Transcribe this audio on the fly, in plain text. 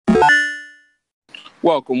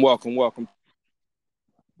Welcome to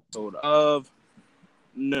episode of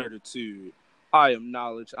Nerditude. I am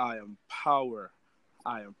knowledge, I am power,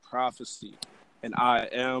 I am prophecy, and I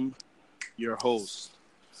am your host.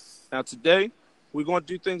 Now today, we're going to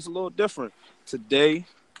do things a little different. Today,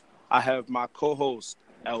 I have my co-host,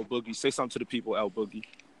 L Boogie. Say something to the people, L Boogie.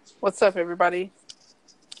 What's up, everybody?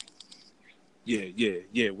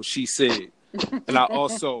 Yeah, what she said. And I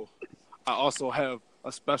also have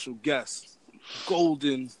a special guest,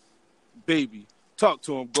 Golden Baby. Talk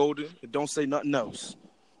to him, Golden, and don't say nothing else.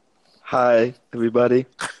 Hi, everybody.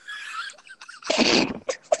 You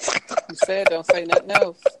said don't say nothing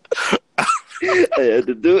else. I had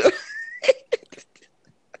to do it.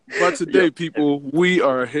 But today, people, we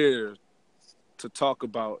are here to talk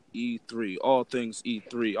about E3, all things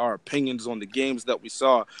E3, our opinions on the games that we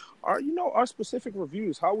saw, our specific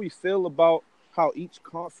reviews, how we feel about how each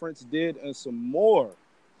conference did, and some more.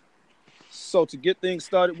 So to get things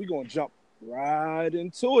started, we're going to jump right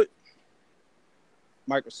into it.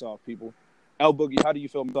 Microsoft, people. L Boogie, how do you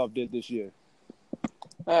feel Microsoft did this year?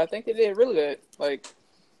 I think they did really good. Like,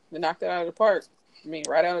 they knocked it out of the park. I mean,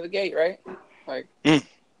 right out of the gate, right? Like,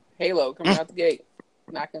 Halo coming out the gate,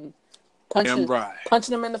 punching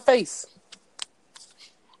them in the face.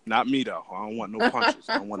 Not me, though. I don't want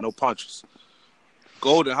no punches.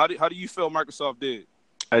 Golden, how do you feel Microsoft did?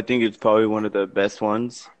 I think it's probably one of the best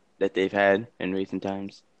ones that they've had in recent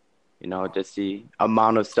times. You know, just the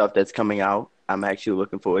amount of stuff that's coming out. I'm actually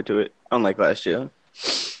looking forward to it, unlike last year.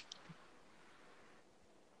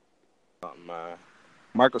 Oh, man.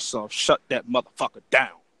 Microsoft shut that motherfucker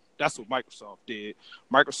down. That's what Microsoft did.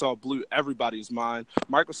 Microsoft blew everybody's mind.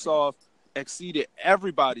 Microsoft exceeded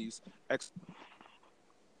everybody's.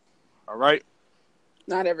 All right?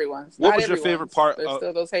 Not everyone's. What was your favorite part? There's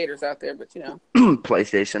still those haters out there, but you know.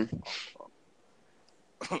 PlayStation.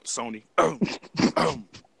 Sony.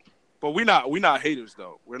 But we're not haters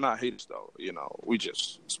though. We're not haters though. You know, we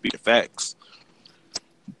just speak facts.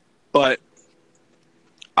 But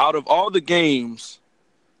out of all the games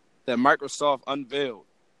that Microsoft unveiled,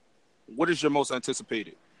 what is your most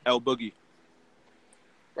anticipated? L Boogie.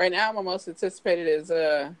 Right now, my most anticipated is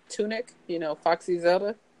Tunic. You know, Foxy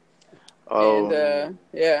Zelda. Oh. And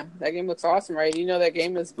that game looks awesome, right? You know that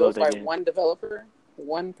game is built by one developer.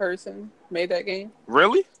 One person made that game.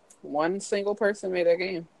 Really? One single person made that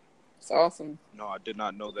game. It's awesome. No, I did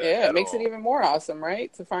not know that. Yeah, it makes it even more awesome,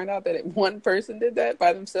 right? To find out that one person did that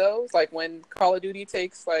by themselves. Like when Call of Duty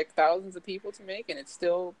takes like thousands of people to make and it's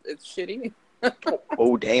shitty.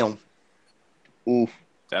 Oh, damn. Oof.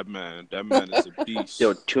 That man is a beast.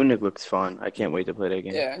 Yo, Tunic looks fun. I can't wait to play that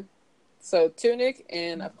game. Yeah. So Tunic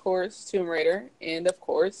and of course Tomb Raider and of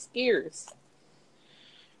course Gears.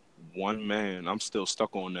 One man. I'm still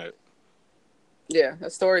stuck on that. Yeah,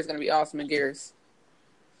 that story is going to be awesome in Gears.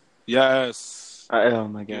 Yes. Oh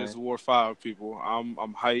my god. Gears of War 5, people. I'm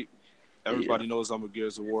hyped. Everybody knows I'm a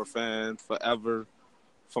Gears of War fan forever,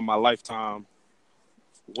 for my lifetime.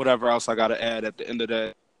 Whatever else I got to add at the end of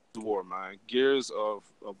that war, man. Gears of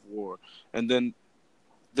War. And then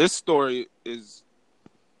this story is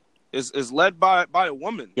led by a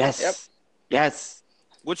woman. Yes. Yep. Yes.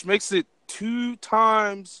 Which makes it 2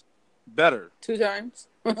 times better. 2 times?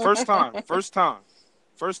 First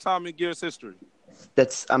time in Gears history.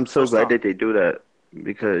 I'm so glad that they do that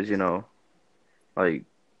because, you know, like,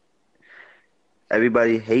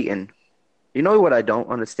 everybody hating. You know what I don't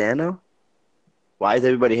understand, though? Why is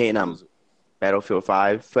everybody hating on Battlefield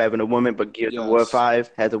 5 for having a woman, but Gears of War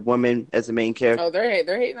 5 has a woman as the main character? Oh, they're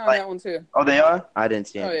hating on that one, too. Oh, they are? I didn't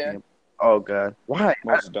see anything. Oh, yeah. Oh, God. Why?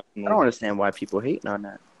 I Definitely. don't understand why people hating on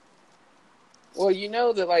that. Well, you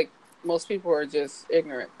know that, like, most people are just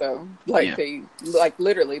ignorant, though. Like, they, like,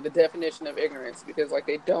 literally the definition of ignorance, because, like,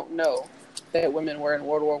 they don't know that women were in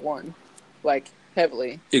World War One, like,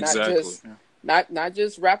 heavily. Exactly. Not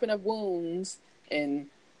just wrapping up wounds and,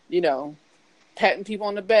 you know, patting people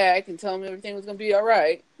on the back and telling them everything was going to be all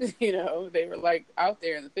right. You know, they were, like, out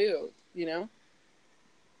there in the field, you know?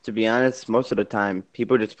 To be honest, most of the time,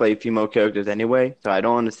 people just play female characters anyway, so I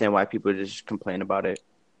don't understand why people just complain about it.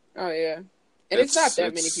 Oh, yeah. And it's not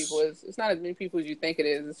that many people. It's not as many people as you think it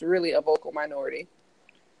is. It's really a vocal minority.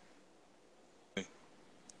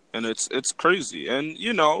 And it's crazy. And,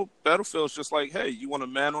 you know, Battlefield's just like, hey, you want a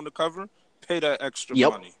man on the cover? Pay that extra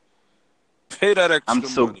money. Pay that extra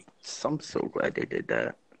money. I'm so glad they did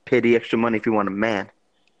that. Pay the extra money if you want a man.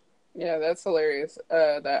 Yeah, that's hilarious.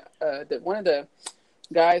 One of the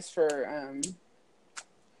guys for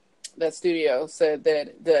that studio said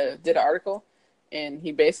that did an article. And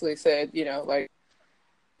he basically said, you know, like,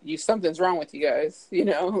 something's wrong with you guys, you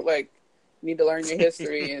know, like, You need to learn your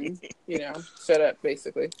history and, shut up,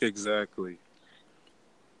 basically. Exactly.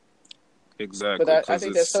 But I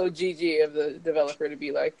think that's so GG of the developer to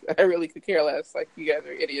be like, I really could care less. Like, you guys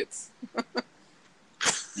are idiots.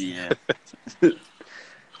 Yeah.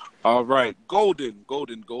 All right. Golden.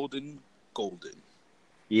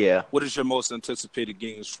 Yeah. What is your most anticipated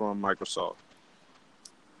games from Microsoft?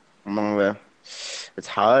 It's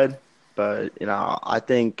hard, but I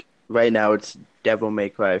think right now it's Devil May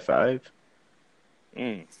Cry 5.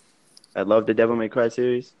 Mm. I love the Devil May Cry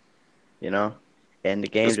series, and the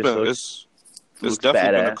game It's looks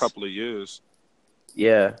definitely been a badass. couple of years.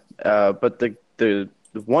 Yeah, but the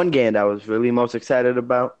one game that I was really most excited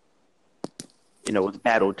about, was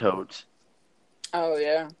Battletoads. Oh,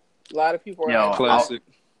 yeah. A lot of people were Yo, hyped. Classic.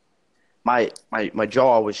 My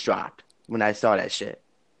jaw was dropped when I saw that shit.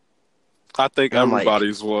 I think And I'm like-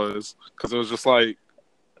 everybody's was, because it was just like,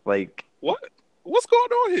 Like, what's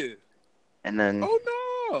going on here? and then Oh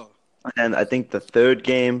no! I think the third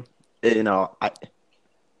game, y'all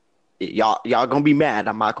gonna be mad.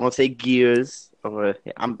 I'm not gonna say Gears, or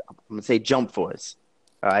I'm gonna say Jump Force.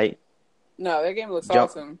 All right, No, that game looks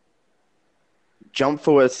Jump- awesome. Jump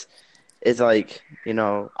Force is like, I'm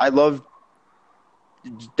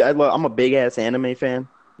a big ass anime fan,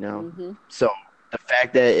 Mm-hmm. so the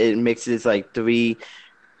fact that it mixes like 3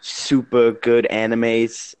 super good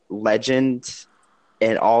animes, legends,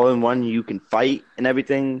 and all in one, you can fight and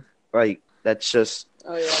everything. Like, that's just,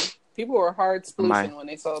 Oh, yeah. People were hard splooshing when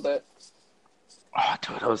they saw that. oh,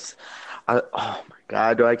 dude, oh my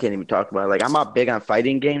God, dude, I can't even talk about it. Like, I'm not big on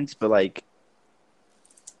fighting games, but like,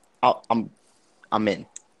 I'm in.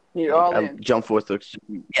 You're all in. Jump Force looks,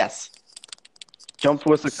 yes. Jump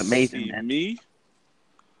Force looks amazing, See, man. me,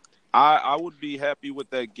 I would be happy with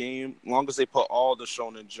that game as long as they put all the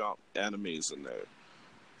Shonen Jump animes in there.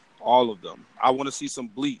 All of them. I want to see some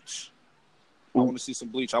Bleach. I want to see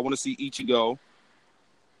Ichigo.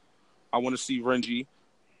 I want to see Renji.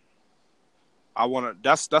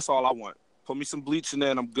 That's all I want. Put me some Bleach in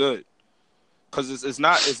there and I'm good. Cuz it's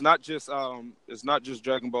not just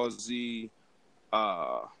Dragon Ball Z,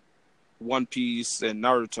 One Piece and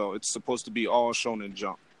Naruto. It's supposed to be all Shonen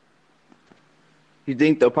Jump. You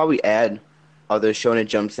think they'll probably add other Shonen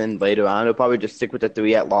Jumps in later on? They'll probably just stick with the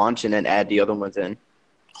 3 at launch and then add the other ones in.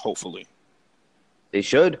 Hopefully. They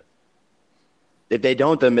should. If they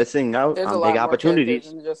don't, they're missing out There's a on lot big more opportunities.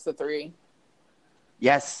 characters than just the 3.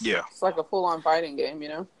 Yes. Yeah. It's like a full-on fighting game,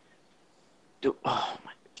 Dude, oh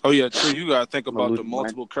my. Oh yeah, true. You gotta think I'm about the losing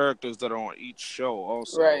multiple characters that are on each show.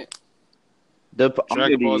 Also, Right.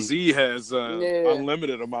 Dragon Ball Z has Yeah.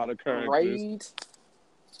 unlimited amount of characters. Right.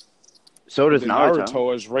 So does Then Naruto.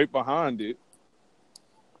 Naruto is right behind it.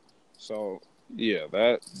 So yeah,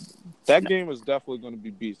 that game is definitely going to be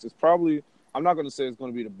beast. It's probably, I'm not going to say it's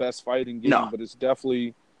going to be the best fighting game, No. but it's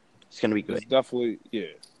definitely It's gonna be good. It's definitely yeah.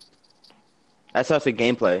 I saw some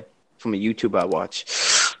gameplay from a YouTuber I watch.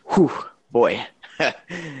 Whew, boy,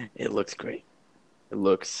 it looks great. It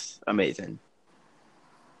looks amazing.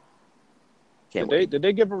 Can't wait. Did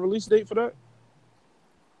they give a release date for that?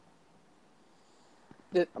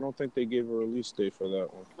 Did- I don't think they gave a release date for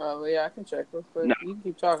that one. Oh, yeah, I can check real quick. No. You can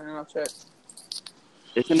keep talking and I'll check.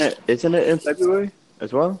 Isn't it in February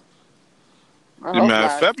as well? I Yeah, hope man,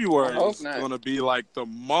 not. February I hope is not. going to be like the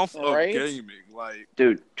month Right? of gaming. Like,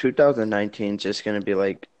 Dude, 2019 is just gonna be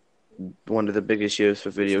like one of the biggest years for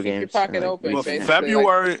video Keep your games. pocket in, like, open, recent- basically.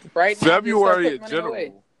 February, Right now, February just in start putting money general.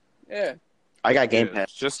 away. Yeah. I got Game Yeah,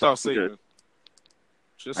 Pass. just start so I'm good. saving.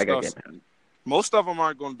 Just I got start. Game Pass. Most of them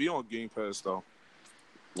aren't going to be on Game Pass though,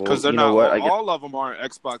 Well, because they're you know not. what? I guess All of them aren't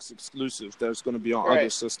Xbox exclusive. There's going to be on other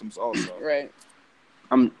Right. systems also. Right.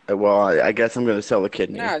 I guess I'm gonna sell a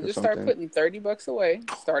kidney. Nah, or just something. start putting $30 away,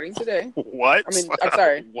 starting today. What? I mean, I'm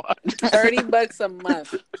sorry. What? $30 a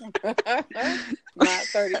month. Not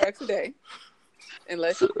 $30 a day.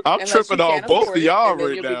 Unless I'm unless tripping you on can't both afford of it, y'all and then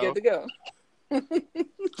right you'll now. be good to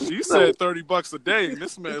go. You said $30 a day, and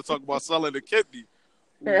this man talking about selling a kidney.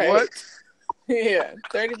 Right. What? Yeah,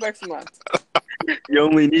 $30 a month. You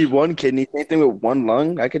only need one kidney. Same thing with one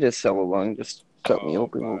lung. I could just sell a lung. Just cut me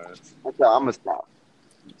open. man. I'm gonna stop.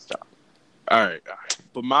 All right.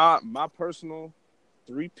 But my personal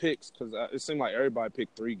 3 picks, because it seemed like everybody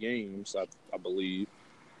picked 3 games, I believe.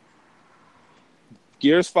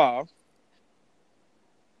 Gears 5.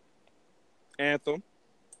 Anthem.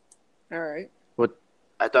 All right.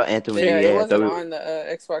 I thought Anthem was Yeah, it I wasn't thought on the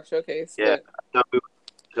Xbox Showcase. Yeah.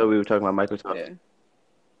 we were talking about But, Microsoft. yeah.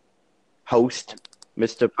 Host,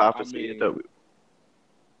 Mr. Prophecy.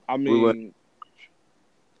 I We were- mean,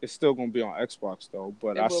 it's still going to be on Xbox, though,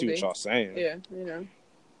 but It I will see what be. y'all saying. Yeah, you know.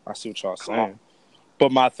 I see what y'all Come on. saying.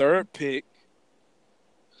 But my third pick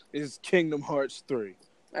is Kingdom Hearts 3.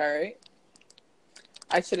 All right.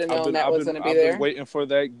 I should have known that was going to be there. I've been waiting for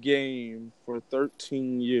that game for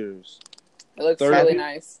 13 years. It looks really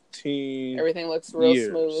nice. Everything looks real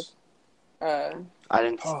smooth. I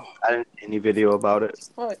didn't see any video about it.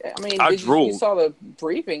 Well, I mean, you saw the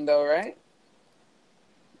briefing though, right?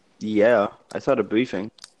 Yeah, I saw the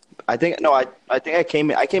briefing. I think I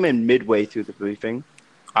came in midway through the briefing.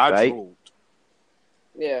 I drooled.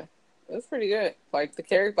 Yeah, it was pretty good. Like the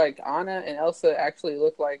character, like Anna and Elsa, actually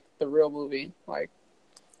look like the real movie. Like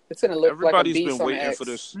it's gonna look like a Beast on X. For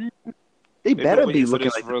this. They better be looking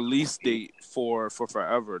for this release date for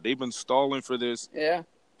forever. They've been stalling for this. Yeah.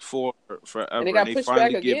 For forever. And they got pushed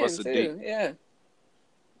back again too. Yeah.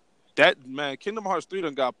 That man, Kingdom Hearts 3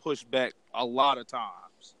 done got pushed back a lot of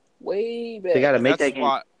times. Way back. They gotta make that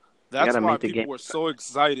game. That's why people were so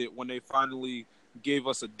excited when they finally gave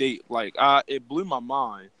us a date. Like, it blew my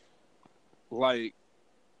mind. Like,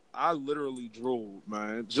 I literally drooled,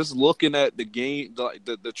 man. Just looking at the game,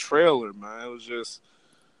 the trailer, man. It was just,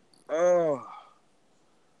 oh.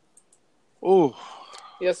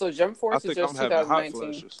 Yeah, so Jump Force is just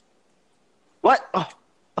 2019. What? Oh,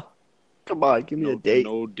 come on, give me a date.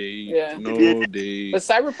 No date. Yeah. No date. But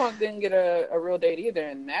Cyberpunk didn't get a real date either,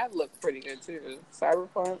 and that looked pretty good too.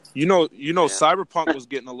 Cyberpunk. You know, Cyberpunk was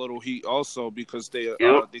getting a little heat also because they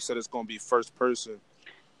said it's going to be first person.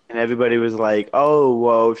 And everybody was like, "Oh,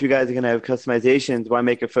 well, if you guys are gonna have customizations, why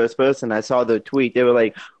make it first person?" I saw the tweet. They were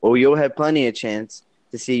like, "Oh, you'll have plenty of chance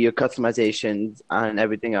to see your customizations and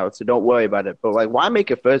everything else, so don't worry about it." But like, why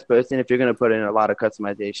make it first person if you're gonna put in a lot of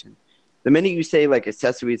customization? The minute you say like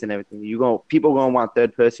accessories and everything, people gonna want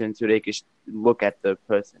third person so they can look at the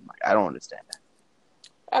person. Like, I don't understand that.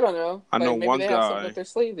 I don't know. I know maybe one they guy have something up their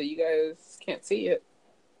sleeve that you guys can't see yet.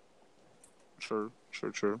 True.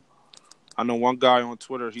 I know one guy on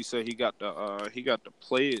Twitter. He said he got to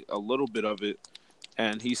play a little bit of it,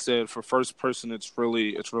 and he said for first person, it's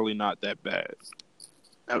really not that bad.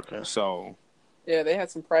 Okay. So. Yeah, they had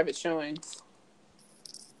some private showings.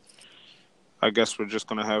 I guess we're just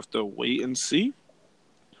gonna have to wait and see.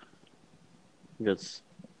 Yes.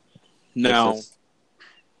 Now,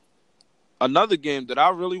 another game that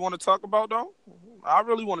I really want to talk about, though,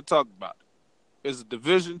 is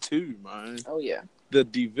Division 2, man. Oh yeah. The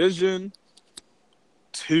Division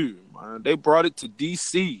 2, man. They brought it to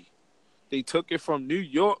DC. They took it from New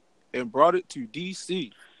York and brought it to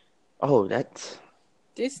DC. Oh, that's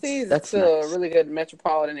DC is still a really good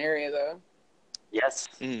metropolitan area, though. Yes.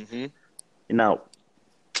 Mm-hmm. Now,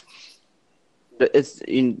 it's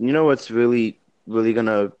what's really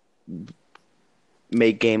gonna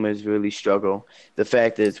make gamers really struggle. The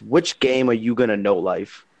fact is, which game are you gonna know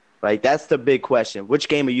life? Like, that's the big question. Which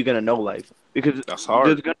game are you gonna know life? Because that's hard.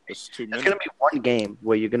 There's gonna be one game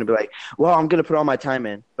where you're gonna be like, well, I'm gonna put all my time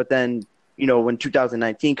in, but then when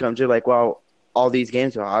 2019 comes, you're like, well, all these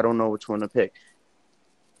games are, I don't know which one to pick.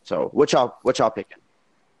 So, what y'all picking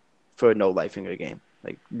for no life in your game?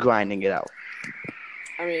 Like, grinding it out.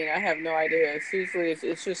 I mean, I have no idea. Seriously,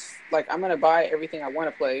 it's just like I'm gonna buy everything I want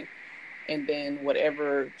to play, and then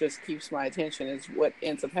whatever just keeps my attention is what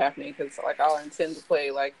ends up happening. Because like I'll intend to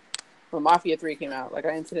play, like when Mafia 3 came out, like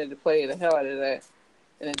I intended to play the hell out of that,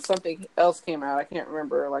 and then something else came out. I can't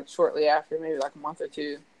remember, like shortly after, maybe like a month or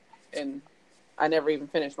two, and I never even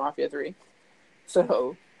finished Mafia 3.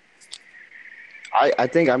 So, I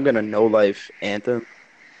think I'm gonna no life Anthem.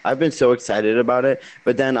 I've been so excited about it,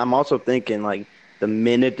 but then I'm also thinking, like, the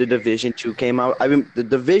minute the Division 2 came out, I mean, the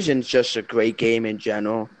Division's just a great game in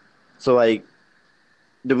general. So, like,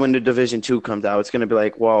 when the Division 2 comes out, it's going to be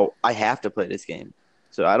like, well, I have to play this game.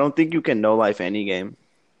 So I don't think you can no-life any game.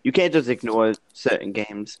 You can't just ignore certain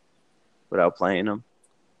games without playing them.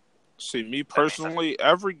 See, me personally,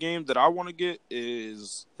 every game that I want to get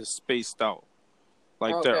is spaced out.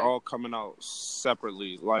 Like, they're all coming out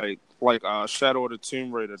separately. Like Shadow of the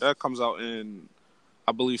Tomb Raider. That comes out in,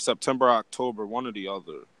 I believe, September, October, one or the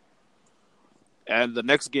other. And the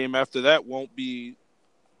next game after that won't be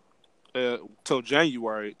till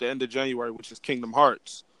January, the end of January, which is Kingdom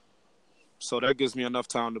Hearts. So that gives me enough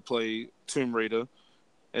time to play Tomb Raider.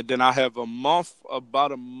 And then I have 2 months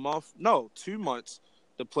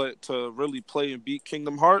to really play and beat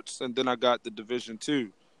Kingdom Hearts. And then I got the Division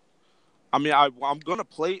 2. I mean, I'm going to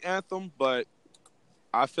play Anthem, but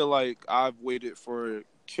I feel like I've waited for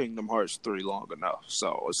Kingdom Hearts 3 long enough.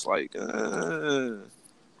 So it's like, And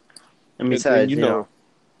besides,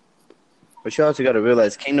 but you also got to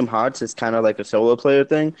realize Kingdom Hearts is kind of like a solo player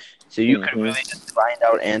thing. So you can really just find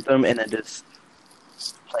out Anthem and then just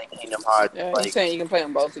play Kingdom Hearts. Yeah, you're saying you can play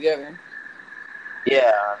them both together.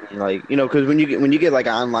 Yeah, I mean, like, because when you get like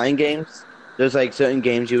online games, There's like certain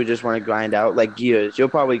games you would just want to grind out, like Gears. You'll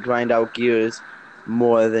probably grind out Gears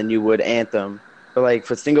more than you would Anthem. But like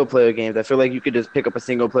for single player games, I feel like you could just pick up a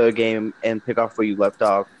single player game and pick off where you left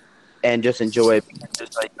off and just enjoy it because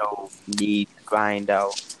there's like no need to grind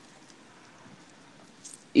out.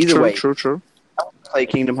 Either True, way, true, true. play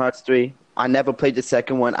Kingdom Hearts 3. I never played the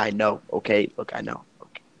second one. I know. Okay, look, I know.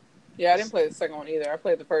 Okay. Yeah, I didn't play the second one either. I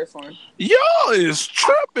played the first one. Y'all is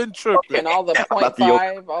tripping. And all the About the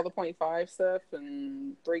 0.5 stuff,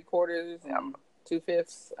 and 3/4 and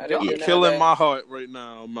 2/5. I didn't Y'all do none killing of that. my heart right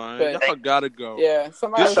now, man. But- Y'all gotta go. Yeah,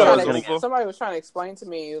 somebody This was, show trying is to, over. somebody was trying to explain to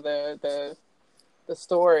me the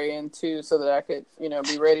story and 2 so that I could,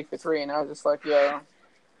 be ready for 3. And I was just like, yo,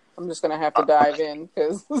 I'm just going to have to dive in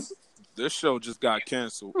because... This show just got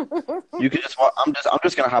canceled. You could just. I'm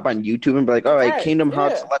just gonna hop on YouTube and be like, all right, Right, Kingdom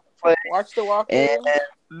Hearts, yeah. let's play. Watch the walkthrough. And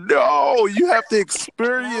No, you have to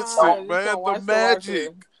experience Nah, it, you man. can't The watch magic.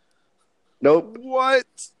 nope, What?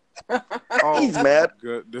 Oh, he's mad.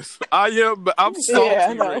 goodness. I'm salty Yeah,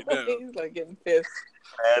 I know. right now. He's like getting pissed.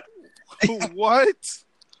 What?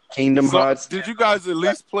 Kingdom So, Hearts. did you guys at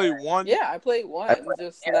least play one? Yeah, I played one,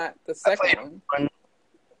 just not the second one. one.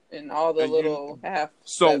 And all the And you- little half.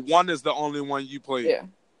 So steps. one is the only one you played. Yeah.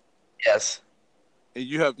 Yes. And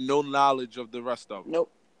you have no knowledge of the rest of them.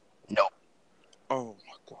 Nope. Oh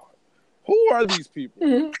my god. Who are these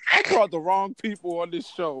people? I brought the wrong people on this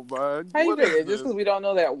show, man. How you What is figure? Just this? because we don't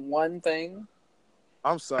know that one thing?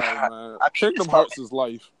 I'm sorry, man. I mean, Kingdom it's Hearts is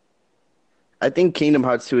life. I think Kingdom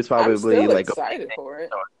Hearts 2 is I'm probably still like excited for it.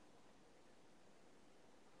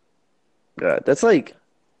 that's like.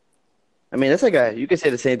 I mean, that's like you could say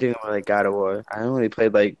the same thing about like God of War. I only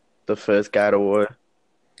played like the first God of War.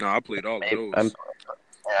 No, I played all of those.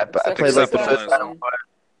 I Except played for like the the first last God of one. War.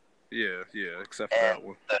 yeah, except for that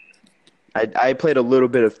one. I played a little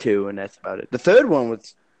bit of 2, and that's about it. The third one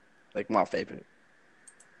was like my favorite.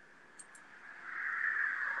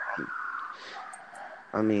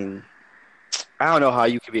 I mean, I don't know how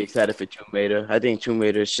you could be excited for Tomb Raider. I think Tomb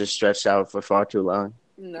Raider is just stretched out for far too long.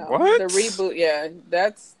 No. What? The reboot, yeah.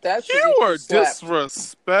 That's You what are slapped.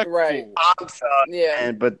 disrespectful. Right. I'm sorry, Yeah.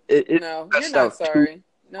 man, but it No, stretched you're not out too- sorry.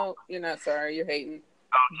 No, you're not sorry. You're hating.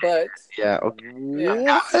 But Yeah, okay.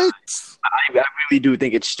 What? I really do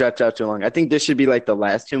think it's stretched out too long. I think this should be like the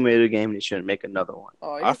last Tomb Raider game. They shouldn't make another one.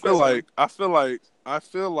 oh, I feel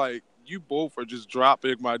like you both are just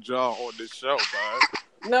dropping my jaw on this show, man.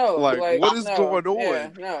 no. like, what is going on? Yeah,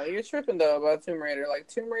 no, you're tripping though about Tomb Raider. Like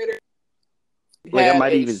Tomb Raider Like, I had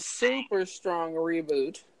might a even- super strong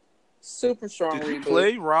reboot. Super strong Did you reboot.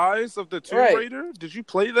 play Rise of the Tomb Right. Raider? Did you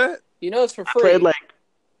play that? You know it's for I free. played like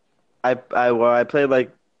I played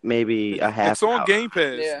like maybe a half. It's on hour. Game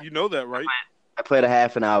Pass. Yeah. You know that, right? I played a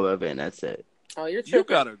half an hour of it, and that's it. Oh, you're You tripping.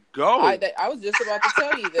 gotta go. I was just about to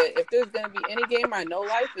tell you that if there's gonna be any game I know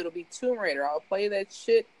life, it'll be Tomb Raider. I'll play that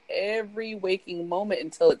shit every waking moment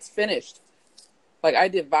until it's finished. Like I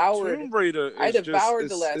devoured Tomb Raider. I Is devoured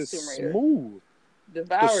just, the last it's Tomb Raider. Smooth.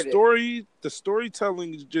 devoured it. The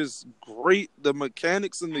storytelling is just great. The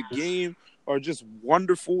mechanics in the game are just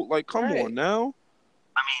wonderful. Like, come Right. on now.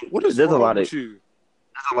 I mean, What is there's wrong a lot with of you?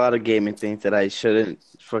 gaming things that I shouldn't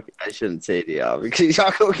say to y'all because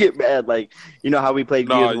y'all gonna get mad. Like, you know how we played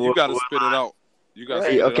No, Gears of War. you gotta spit it out. You gotta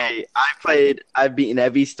Right. spit Okay, I've beaten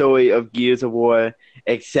every story of Gears of War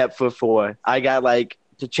except for 4. I got like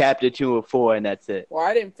to chapter 2 of 4, and that's it. Well,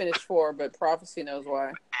 I didn't finish 4, but Prophecy knows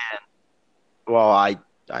why. Well, I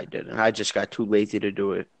didn't. I just got too lazy to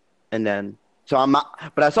do it, and then so I'm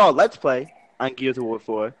not. But I saw a Let's Play on Gears of War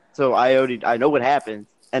 4, so I know what happens,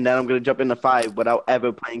 and then I'm gonna jump into 5 without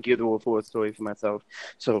ever playing Gears of War 4 story for myself.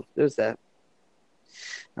 So there's that.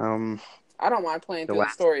 I don't mind playing The through the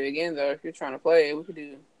last- story again, though. If you're trying to play it, we could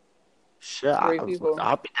do. Sure, Three people.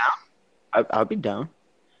 I'll be down. I'll be down.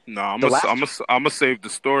 No, I'm The gonna save the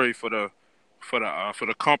story for the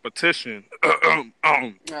competition.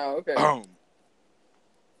 Oh, okay.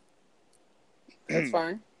 That's Hmm.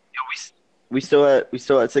 fine. We still at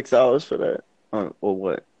 $6 for that, or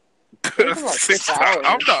what? It's about 6 hours.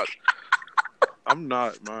 I'm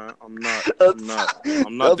not, man. I'm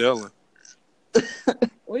not dealing.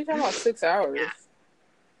 What are you talking about? 6 hours?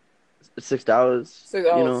 $6.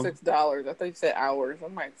 $6. I thought you said hours.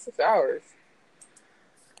 I'm like 6 hours.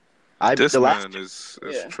 This The last man is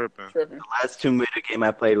Yeah. tripping. Tripping. Tomb Raider game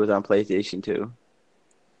I played was on PlayStation 2.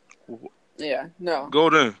 Yeah. No. Go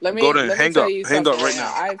then. Let me Hang tell up. you Hang something up right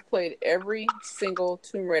now. I've played every single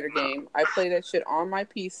Tomb Raider game. I played that shit on my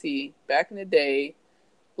PC back in the day.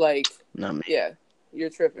 Like, No, man. yeah, you're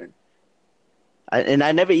tripping. I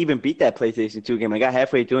never even beat that PlayStation 2 game. I got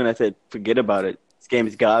halfway through and I said, forget about it. This game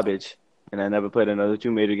is garbage. And I never played another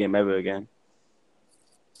Tomb Raider game ever again.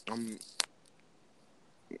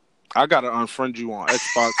 I gotta unfriend you on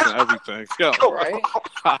Xbox and everything. Yo, Right?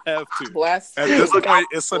 I have to. At Blasphemy. this point,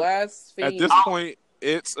 Blasphemy.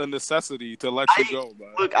 it's a necessity to let you go,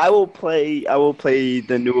 man. Look, I will play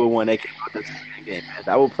the newer one that came out this Game Pass.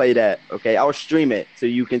 I will play that. Okay, I'll stream it so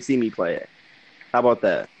you can see me play it. How about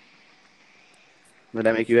that? Would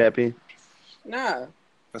that make you happy? Nah.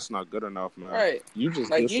 That's not good enough, man. Right. You just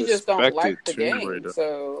don't like the Tomb game. Raider.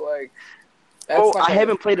 So that's I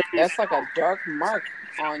haven't played it. That's like a dark mark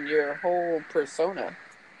on your whole persona.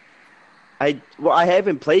 I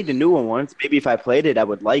haven't played the newer ones. Maybe if I played it, I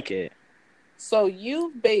would like it. So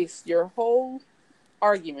you based your whole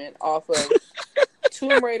argument off of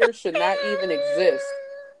Tomb Raider should not even exist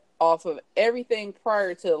off of everything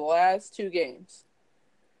prior to the last two games.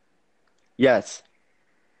 Yes.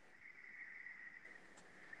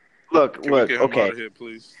 Look. Can we get him Okay. out of here,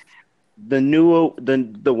 please? The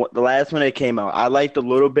last one that came out, I liked a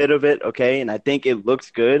little bit of it. Okay, and I think it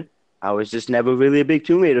looks good. I was just never really a big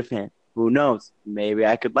Tomb Raider fan. Who knows? Maybe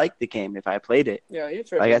I could like the game if I played it. Yeah, you're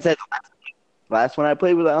tripping. Like I said, last one I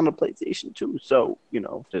played was on the PlayStation 2, so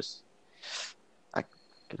just I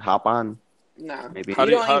could hop on. Nah, Maybe. you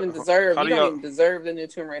don't even deserve the new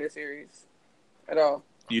Tomb Raider series at all.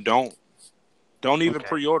 You don't. Don't even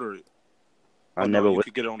pre-order it. I never You would.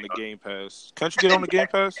 could get it on the Game Pass. Can't you get it on the Game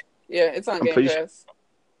Pass? Yeah, it's on Game pretty Pass.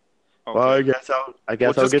 Okay. Well, I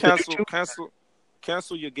guess I'll just get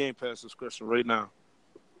cancel your Game Pass subscription right now.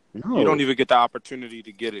 No, You don't even get the opportunity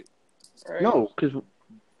to get it. Right? No, because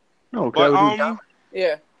But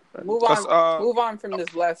Yeah. Move on from this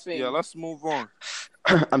blasphemy. yeah, let's move on.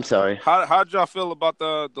 I'm sorry. How'd y'all feel about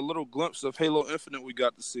the little glimpse of Halo Infinite we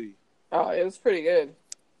got to see? Oh, it was pretty good.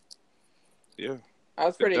 Yeah, I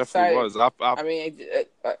was pretty it excited. definitely was. I mean,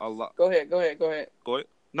 a lot. go ahead. Go ahead.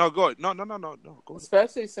 No, go ahead. No. Go ahead.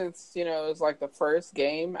 Especially since it was like the first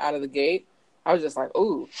game out of the gate. I was just like,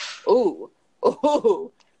 ooh.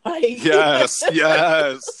 Like, Yes. like,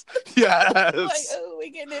 oh, we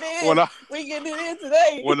getting it in. We getting it in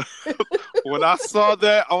today. When I saw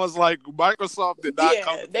that, I was like, Microsoft did not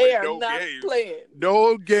come to play playing.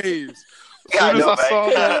 No games. As Yeah, soon as I know, I saw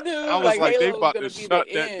right? that, Knew, I was like, they Halo about was to gonna shut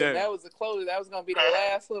be the that end. down. That was the close. That was gonna be the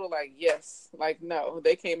last little yes. Like no,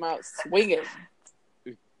 they came out swinging.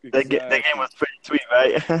 That game was pretty sweet,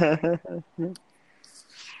 right?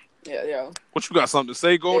 Yeah. What you got something to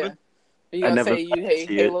say, Golden? Yeah. You gonna say you hate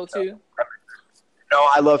Halo too? No,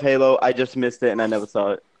 I love Halo. I just missed it and I never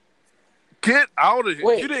saw it. Get out of here!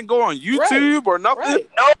 Wait. You didn't go on YouTube or nothing. Right.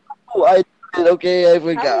 No, I did. Okay, I How are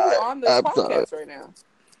forgot. you on this I'm podcast sorry. right now?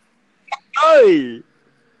 Hey,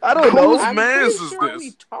 I don't know. Whose I'm man's pretty is sure this?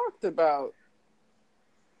 we talked about.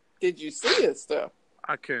 Did you see it stuff?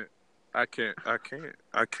 I can't. I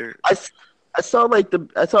saw like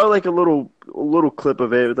a little clip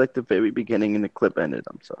of it. It was like the very beginning and the clip ended.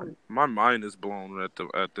 I'm sorry. My mind is blown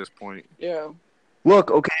at this point. Yeah.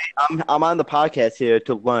 Look, okay, I'm on the podcast here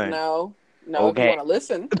to learn. No. Okay.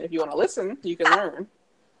 If you want to listen, you can learn.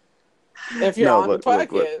 If you're No, on look, the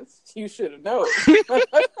podcast, look. you should have known.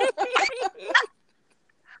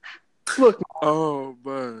 Look, Oh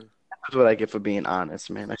man. that's what I get for being honest,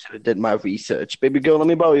 man. I should have did my research. Baby girl, let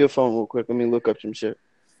me borrow your phone real quick. Let me look up some shit.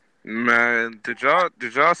 Man, did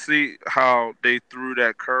y'all see how they threw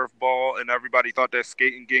that curveball and everybody thought that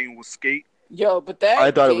skating game was skate? Yo, but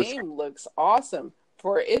I that thought it was- game looks awesome.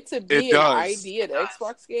 For it to be It an does. idea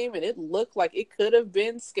Xbox game and it looked like it could have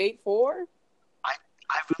been Skate 4. I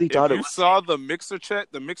really If thought it you was. saw the mixer chat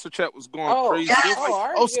was going crazy. yeah. It was like,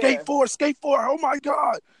 alright, skate 4, oh my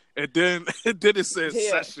god. And then it said Yeah.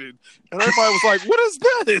 session. And everybody was like, what is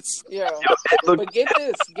this? Yeah. It looked- But get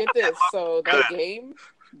this. So that game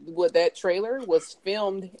with that trailer was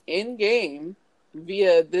filmed in game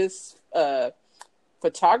via this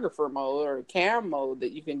photographer mode or cam mode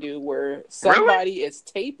that you can do where somebody is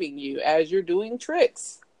taping you as you're doing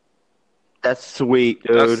tricks. That's sweet,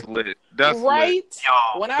 dude. That's lit. That's right? lit.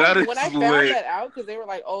 Yo, When that I is found lit. that out, because they were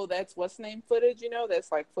like, "Oh, that's what's name footage,"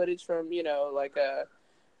 that's like footage from like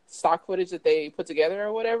stock footage that they put together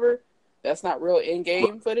or whatever. That's not real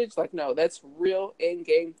in-game footage. Like, no, that's real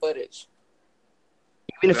in-game footage.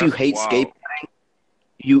 Even if you That's hate wild.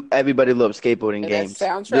 skateboarding, everybody loves skateboarding And games.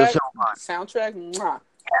 that They're soundtrack, so fun. mwah.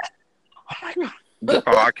 Oh my god.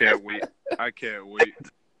 Oh, I can't wait.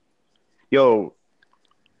 Yo,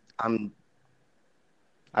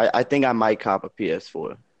 I think I might cop a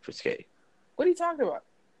PS4 for Skate. What are you talking about?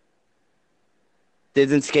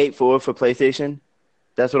 Isn't Skate 4 for PlayStation?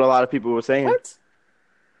 That's what a lot of people were saying. What?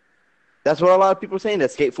 That's what a lot of people were saying,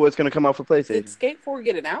 that Skate 4 is going to come out for PlayStation. Did Skate 4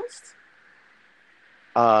 get announced?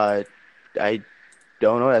 I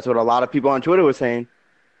don't know. That's what a lot of people on Twitter were saying.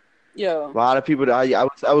 A Yo, lot of people. I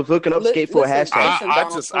was looking up skate for a listen, hashtag. Donald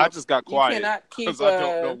I Trump. just got You quiet cannot keep. because I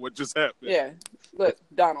don't know what just happened. Yeah, look,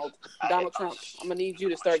 Donald Trump. I'm gonna need you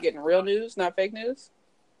to start getting real news, not fake news.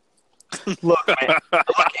 Look, man. Look,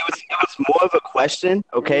 it was more of a question.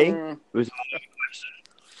 Okay, it was more of a question.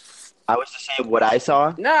 I was just saying what I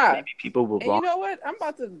saw. Nah, Maybe people were and wrong. you know what? I'm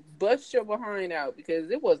about to bust your behind out because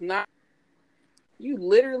it was not. You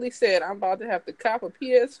literally said I'm about to have to cop a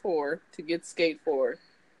PS4 to get Skate 4.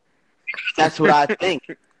 That's what I think.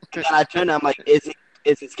 And then I turned. I'm like, is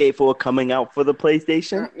it Skate 4 coming out for the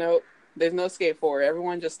PlayStation? Nope, there's no Skate 4.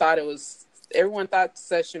 Everyone just thought it was. Everyone thought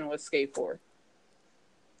Session was Skate 4.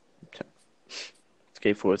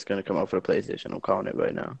 Skate 4 is going to come out for the PlayStation. I'm calling it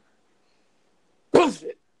right now.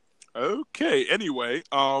 Bullshit. Okay. Anyway,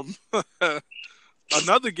 another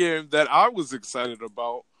game that I was excited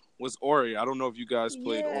about was Ori. I don't know if you guys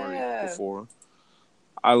played Ori before.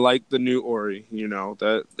 I like the new Ori. You know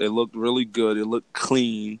that it looked really good. It looked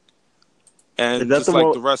clean, and just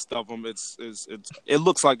like the rest of them, it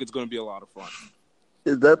looks like it's going to be a lot of fun.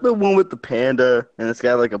 Is that the one with the panda and it's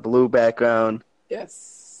got like a blue background?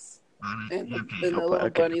 Yes, and the little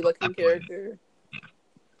bunny-looking character.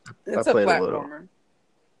 It's a platformer.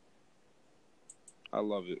 I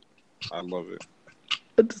love it. I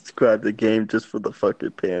described the game just for the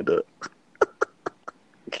fucking panda.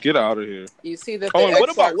 Get out of here. You see that the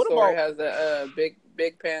Xbox store has a big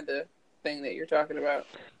panda thing that you're talking about.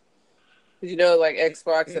 Did you know, like,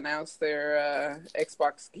 Xbox announced their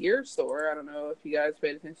Xbox Gear store? I don't know if you guys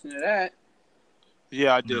paid attention to that.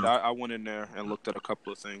 Yeah, I did. I went in there and looked at a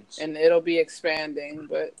couple of things. And it'll be expanding,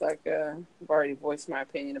 but, like, I've already voiced my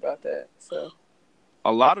opinion about that, so.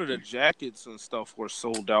 A lot of the jackets and stuff were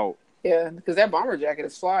sold out. Yeah, because that bomber jacket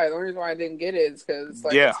is fly. The only reason why I didn't get it is because,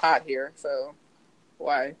 like, it's hot here, so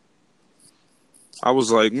why? I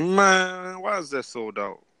was like, man, why is that sold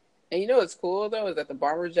out? And you know what's cool, though, is that the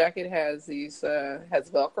bomber jacket has has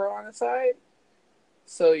Velcro on the side.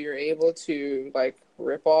 So you're able to, like,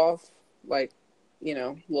 rip off, like, you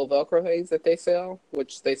know, little Velcro things that they sell,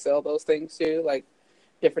 which they sell those things too, like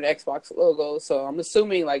different Xbox logos. So I'm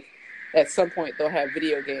assuming, like, at some point they'll have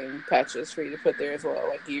video game patches for you to put there as well,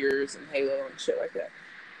 like Gears and Halo and shit like that.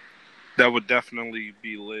 That would definitely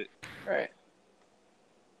be lit. Right.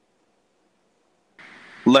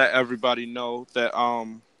 Let everybody know that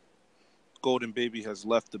Golden Baby has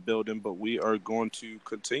left the building, but we are going to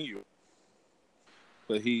continue.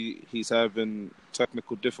 But he's having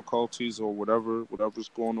technical difficulties or whatever's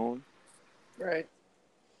going on. Right.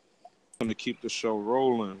 Going to keep the show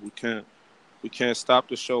rolling. We can't stop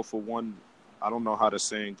the show for one. I don't know how the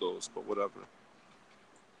saying goes, but whatever.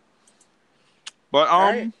 But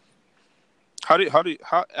right. how do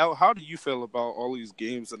you feel about all these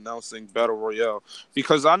games announcing Battle Royale?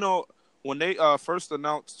 Because I know when they first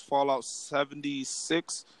announced Fallout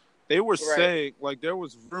 76, they were saying, like, there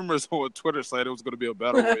was rumors on Twitter saying it was going to be a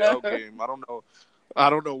Battle Royale game. I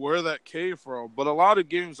don't know where that came from, but a lot of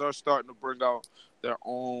games are starting to bring out their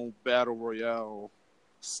own Battle Royale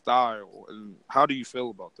style. And how do you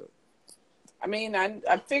feel about that? I mean, I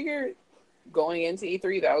figured going into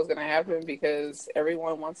E3 that was going to happen because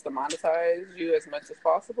everyone wants to monetize you as much as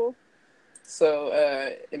possible. So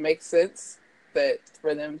it makes sense that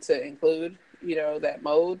for them to include, you know, that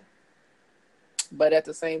mode. But at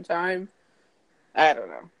the same time, I don't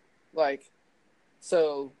know. Like,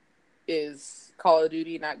 so is Call of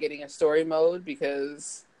Duty not getting a story mode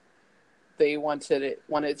because they wanted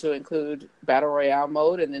to include Battle Royale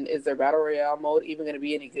mode? And then is their Battle Royale mode even going to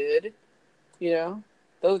be any good? You know,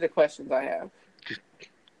 those are the questions I have.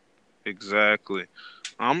 Exactly.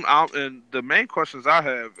 And the main questions I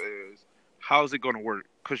have is, how is it going to work?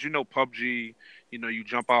 Because, you know, PUBG, you know, you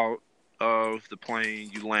jump out of the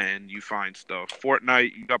plane, you land, you find stuff.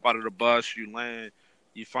 Fortnite, you jump out of the bus, you land,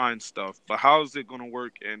 you find stuff. But how is it going to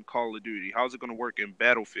work in Call of Duty? How is it going to work in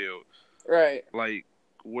Battlefield? Right. Like,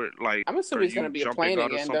 I'm assuming it's going to be a plane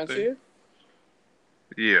again, don't you?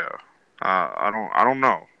 Yeah. I don't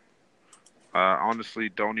know. I honestly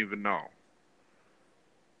don't even know.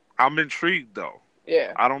 I'm intrigued, though.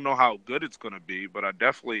 Yeah. I don't know how good it's going to be, but I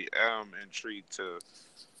definitely am intrigued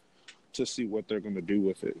to see what they're going to do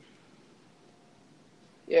with it.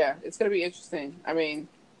 Yeah, it's going to be interesting. I mean,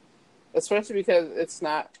 especially because it's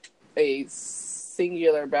not a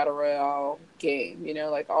singular Battle Royale game. You know,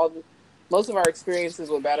 like most of our experiences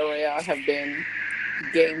with Battle Royale have been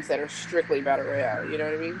games that are strictly Battle Royale. You know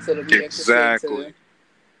what I mean? So it'll be interesting to,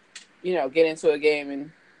 you know, get into a game and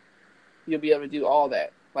you'll be able to do all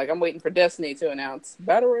that. Like, I'm waiting for Destiny to announce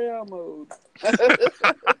Battle Royale mode.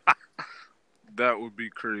 That would be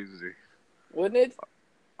crazy. Wouldn't it?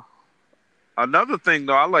 Another thing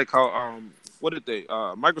though, I like how what did they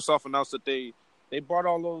Microsoft announced that they brought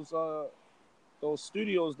all those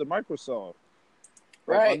studios to Microsoft,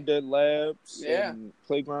 like Right. Undead Labs Yeah. and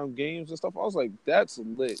Playground Games and stuff. I was like, that's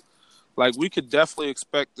lit. Like we could definitely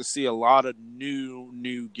expect to see a lot of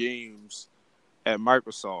new games at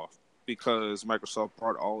Microsoft because Microsoft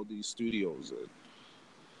brought all these studios in.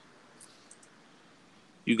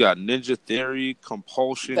 You got Ninja Theory,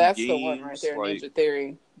 Compulsion That's the one right Games, there, like Ninja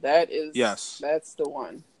Theory. yes, That's the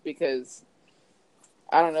one. Because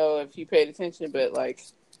I don't know if you paid attention, but like,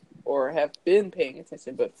 or have been paying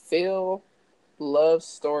attention, but Phil loves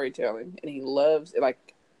storytelling and he loves,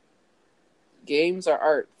 like, games are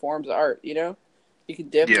art, forms of art, you know? You can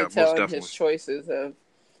definitely yeah, tell most in definitely. his choices of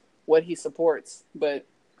what he supports. But,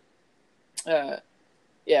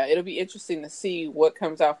 yeah, it'll be interesting to see what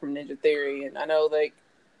comes out from Ninja Theory. And I know, like,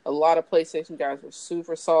 a lot of PlayStation guys were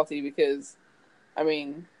super salty because, I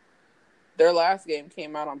mean, their last game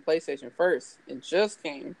came out on PlayStation first and just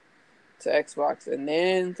came to Xbox. And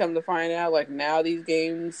then come to find out, like, now these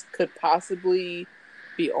games could possibly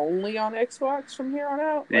be only on Xbox from here on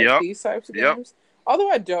out, like Yep, these types of yep. games.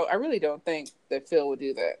 Although I really don't think that Phil would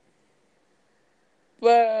do that.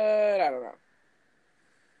 But I don't know.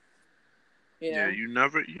 You Yeah, know, you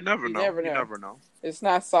never you know. never You know. never know. It's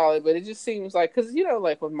not solid, but it just seems like, because, you know,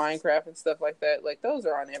 like with Minecraft and stuff like that, like those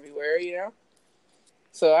are on everywhere, you know?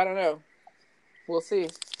 So I don't know. We'll see.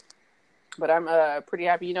 But I'm pretty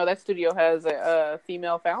happy. You know, that studio has a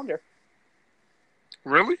female founder.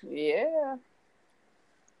 Really? Yeah.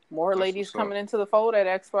 More That's ladies what's up. coming into the fold at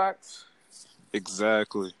Xbox.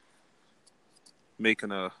 Exactly.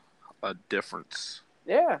 Making a difference.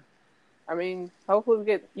 Yeah. I mean, hopefully we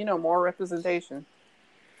get, you know, more representation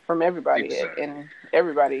from everybody Exactly. and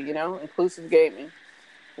everybody, you know, inclusive gaming.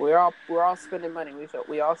 We're all spending money.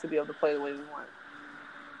 We all should be able to play the way we want.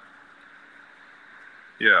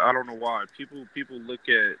 Yeah, I don't know why people look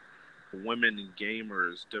at women and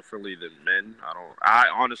gamers differently than men. I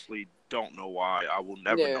honestly don't know why. I will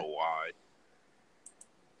never Yeah. know why.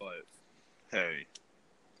 But hey,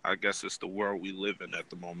 I guess it's the world we live in at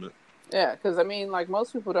the moment. Yeah, because I mean, like,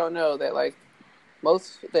 most people don't know that, like,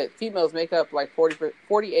 that females make up like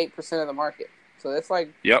 48% of the market. So that's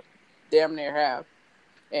like Yep. damn near half.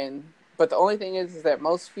 But the only thing is that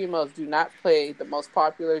most females do not play the most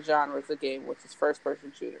popular genre of the game, which is first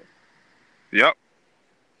person shooter. Yep.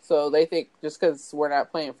 So they think just because we're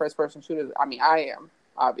not playing first person shooters, I mean, I am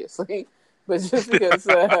obviously, but just because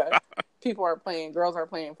girls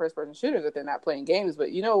aren't playing first person shooters, that they're not playing games.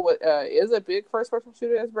 But you know what is a big first person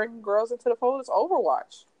shooter that's bringing girls into the fold? It's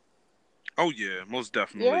Overwatch. Oh yeah, most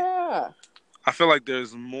definitely. Yeah. I feel like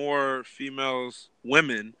there's more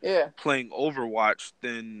women Yeah. playing Overwatch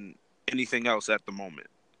than anything else at the moment.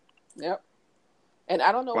 Yep. And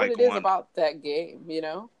I don't know what Like it is about that game, you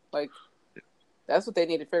know? Like, that's what they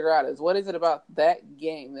need to figure out is what is it about that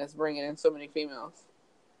game that's bringing in so many females?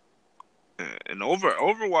 And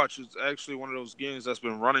Overwatch is actually one of those games that's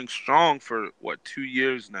been running strong for 2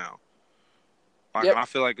 years now. Like, Yep. and I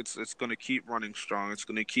feel like it's going to keep running strong. It's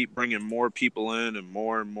going to keep bringing more people in and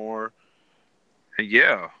more and more. And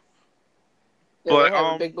yeah. Yeah, But they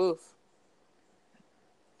have a big booth.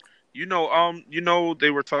 you know they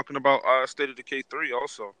were talking about State of Decay 3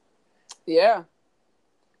 also. Yeah.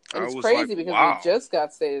 And I it's was crazy like, because wow. they just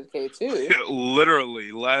got State of Decay 2.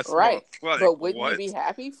 Literally last Right. month. Like, but wouldn't what? you be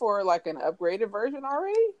happy for like an upgraded version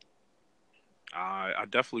already? I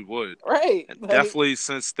definitely would. Right. And definitely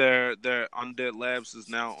since their Undead Labs is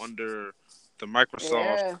now under the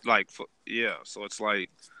Microsoft, so it's like,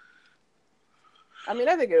 I mean,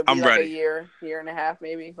 I think it'll be I'm like ready. a year and a half,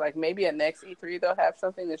 maybe. Like maybe at next E3 they'll have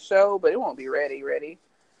something to show, but it won't be ready.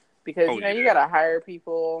 Because you gotta hire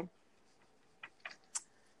people.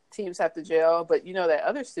 Teams have to gel, but you know that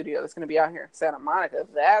other studio that's going to be out here in Santa Monica,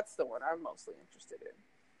 that's the one I'm mostly interested in.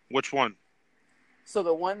 Which one? So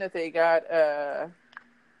the one that they got,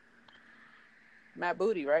 Matt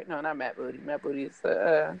Booty, right? No, not Matt Booty. Matt Booty is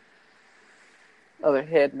the other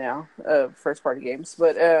head now of first party games.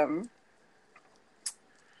 But the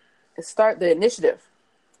initiative.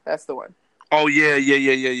 That's the one. Oh yeah.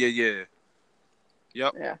 Yep.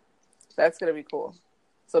 Yeah, that's gonna be cool.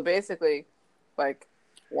 So basically, like,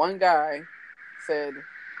 one guy said,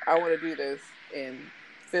 "I want to do this," and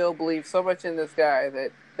Phil believes so much in this guy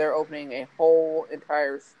that they're opening a whole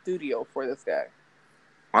entire studio for this guy.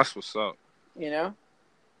 That's what's up. You know.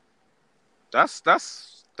 That's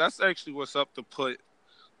actually what's up to put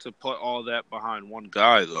all that behind one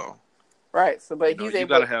guy though. Right. So, but you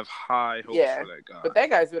gotta have high hopes for that guy. But that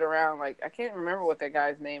guy's been around, like, I can't remember what that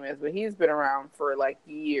guy's name is, but he's been around for like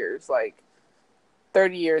years. Like,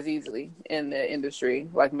 30 years easily in the industry,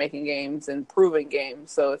 like making games and proving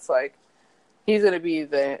games. So it's like he's going to be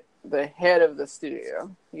the head of the studio,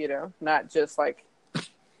 you know, not just like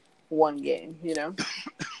one game, you know.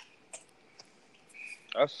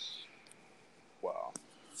 That's wow.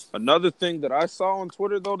 Another thing that I saw on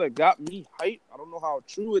Twitter though that got me hyped. I don't know how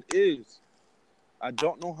true it is.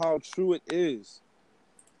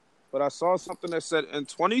 But I saw something that said in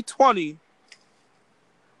 2020,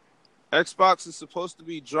 Xbox is supposed to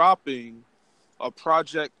be dropping a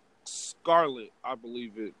Project Scarlet, I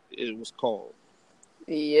believe it was called.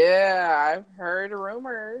 Yeah, I've heard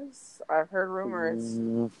rumors.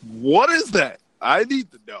 What is that? I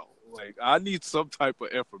need to know. Like, I need some type of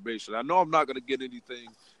information. I know I'm not going to get anything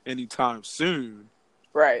anytime soon.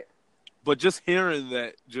 Right. But just hearing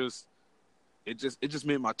that it just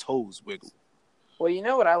made my toes wiggle. Well, you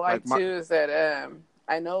know what I like too is that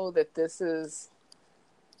I know that this is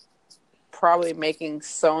probably making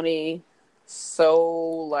Sony so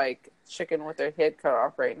like chicken with their head cut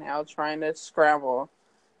off right now, trying to scramble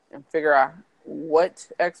and figure out what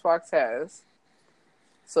Xbox has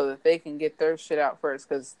so that they can get their shit out first,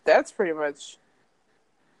 because that's pretty much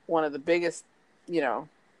one of the biggest, you know,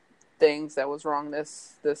 things that was wrong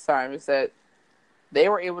this time is that they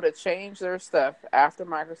were able to change their stuff after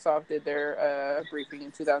Microsoft did their briefing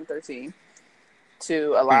in 2013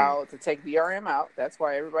 to allow to take DRM out. That's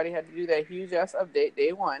why everybody had to do that huge ass update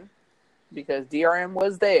day one, because DRM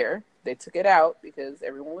was there. They took it out because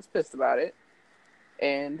everyone was pissed about it.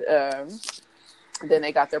 And then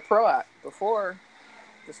they got their Pro out before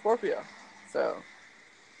the Scorpio. So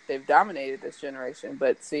they've dominated this generation.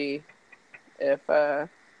 But see, if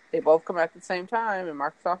they both come out at the same time and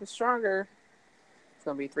Microsoft is stronger, it's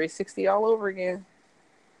going to be 360 all over again.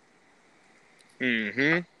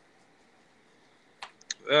 Mm-hmm.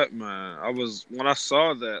 That, man, when I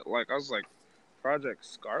saw that, like, I was like, Project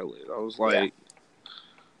Scarlet. I was like,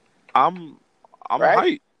 I'm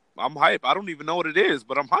right? hyped. I'm hyped. I don't even know what it is,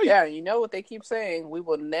 but I'm hyped. Yeah, you know what they keep saying? We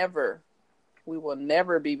will never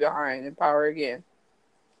be behind in power again.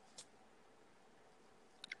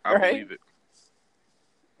 I believe it.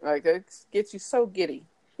 Like, it gets you so giddy.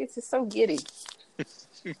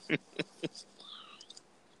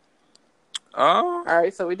 All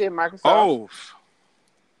right, so we did Microsoft. Oh,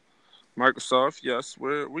 Microsoft, yes.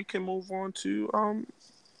 We can move on to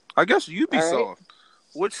I guess Ubisoft,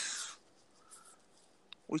 which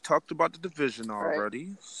we talked about the Division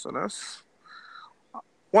already. So that's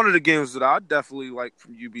one of the games that I definitely like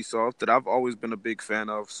from Ubisoft that I've always been a big fan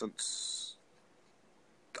of since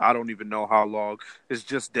I don't even know how long. It's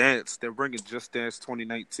Just Dance. They're bringing Just Dance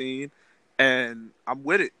 2019, and I'm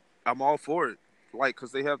with it. I'm all for it. Like,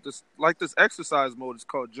 because they have this exercise mode. It's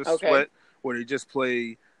called Just Sweat, where they just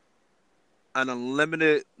play an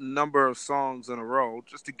unlimited number of songs in a row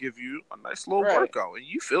just to give you a nice little workout, and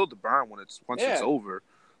you feel the burn once it's over.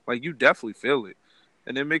 Like, you definitely feel it,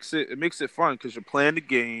 and it makes it fun because you're playing the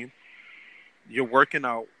game, you're working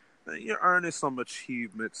out, and you're earning some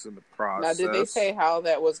achievements in the process. Now, did they say how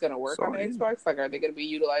that was going to work on the Xbox? Like, are they going to be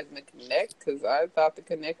utilizing the Kinect? Because I thought the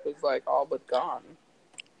Kinect was like all but gone.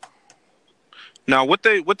 Now, what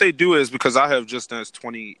they do is, because I have Just Dance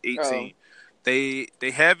 2018. They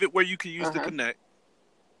have it where you can use the Kinect,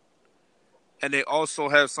 and they also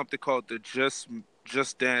have something called the Just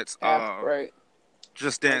Dance app,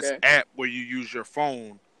 Just Dance app, where you use your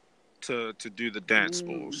phone to do the dance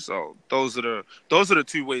moves. So those are the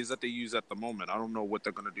two ways that they use at the moment. I don't know what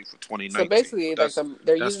they're gonna do for 2019. So basically, like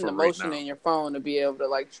they're using the motion in your phone to be able to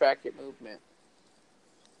like track your movement.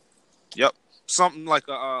 Yep, something like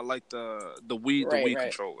the Wii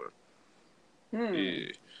controller.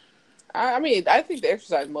 Yeah. I mean, I think the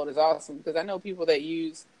exercise mode is awesome because I know people that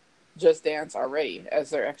use Just Dance already as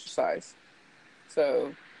their exercise.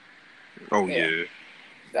 So,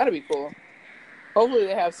 that'd be cool. Hopefully,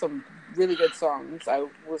 they have some really good songs. I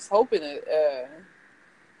was hoping that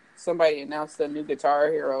somebody announced a new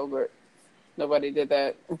Guitar Hero, but nobody did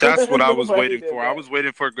that. That's what I was waiting for. I was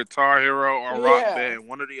waiting for Guitar Hero or Rock Band,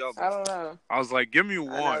 one or the other. I don't know. I was like, give me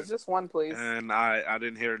one. Just one, please. And I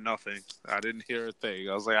didn't hear nothing. I didn't hear a thing.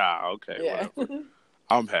 I was like, okay, whatever.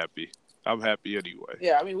 I'm happy. I'm happy anyway.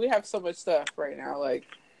 Yeah, I mean, we have so much stuff right now. Like,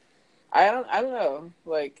 I don't know.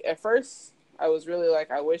 Like, at first, I was really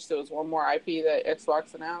like, I wish there was one more IP that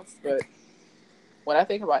Xbox announced, but when I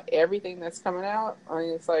think about everything that's coming out, I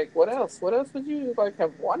mean, it's like, what else? What else would you like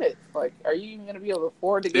have wanted? Like, are you even going to be able to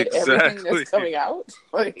afford to get everything that's coming out?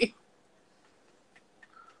 Like,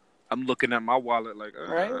 I'm looking at my wallet like,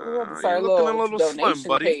 right? We're going to start a little donation slim,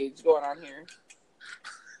 buddy. Page going on here.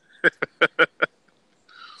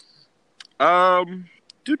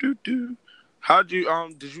 How'd you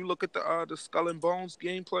did you look at the Skull and Bones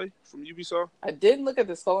gameplay from Ubisoft? I didn't look at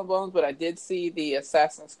the Skull and Bones, but I did see the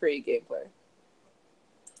Assassin's Creed gameplay.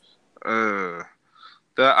 Uh,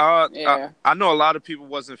 Yeah, I know a lot of people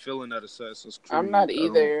wasn't feeling that Assassin's Creed. I'm not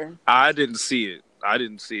either. I didn't see it. I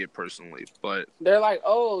didn't see it personally, but They're like,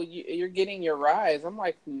 "Oh, you're getting your Rise." I'm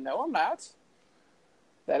like, "No, I'm not.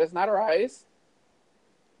 That is not a Rise.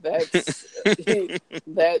 That's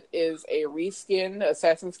that is a reskin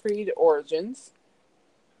Assassin's Creed Origins."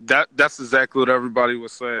 that's exactly what everybody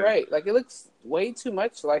was saying. Right. Like, it looks way too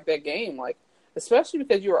much like that game. Like, especially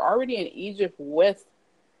because you were already in Egypt with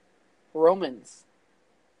Romans.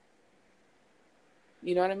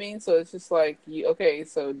 You know what I mean? So it's just like, okay,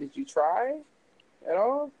 so did you try at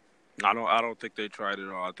all? I don't think they tried it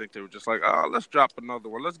at all. I think they were just like, oh, let's drop another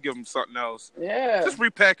one. Let's give them something else. Yeah. Just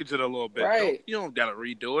repackage it a little bit. Right. You don't gotta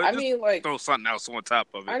redo it. I Just mean, like, throw something else on top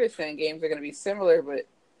of I it. understand games are going to be similar, but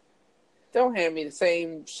don't hand me the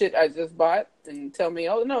same shit I just bought and tell me,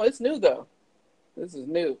 oh, no, it's new, though. This is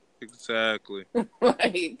new. Exactly.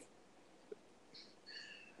 Like,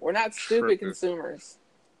 we're not stupid Tripping. consumers.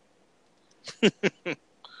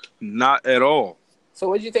 Not at all. So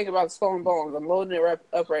what did you think about Skull and Bones? I'm loading it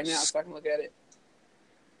up right now so I can look at it.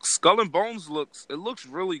 Skull and Bones looks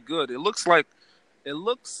really good. It looks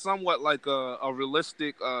somewhat like a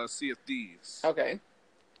realistic Sea of Thieves. Okay.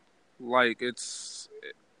 Like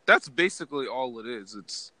that's basically all it is.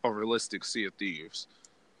 It's a realistic Sea of Thieves.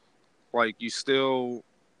 Like, you still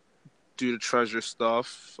do the treasure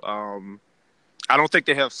stuff. I don't think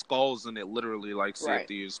they have skulls in it literally like Sea of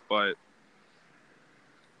Thieves, but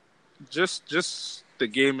just the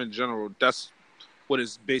game in general, that's what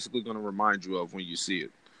it's basically going to remind you of when you see it.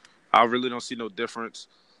 I really don't see no difference.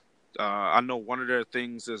 I know one of their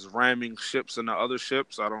things is ramming ships into other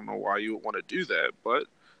ships. I don't know why you would want to do that, but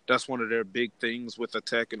that's one of their big things with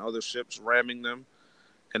attacking other ships, ramming them.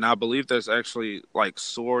 And I believe there's actually like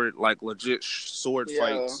legit sword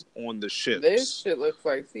fights on the ships. This shit looks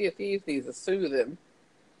like Sea of Thieves needs to sue them.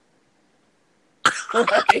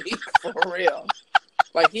 Like, for real.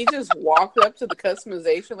 Like, he just walked up to the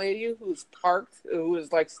customization lady who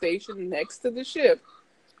was like stationed next to the ship.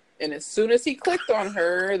 And as soon as he clicked on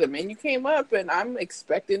her, the menu came up, and I'm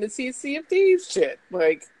expecting to see Sea of Thieves shit.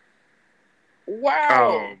 Like,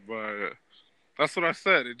 wow. Oh, but that's what I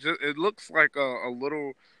said. It looks like a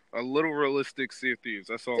little realistic Sea of Thieves.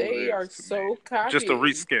 That's all it is. They are so copying. Just a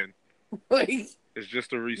reskin. Like, it's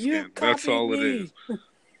just a reskin. That's all it is.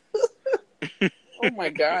 Oh my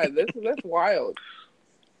god, that's wild,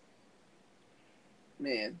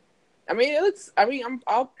 man. I mean,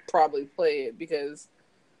 I'll probably play it because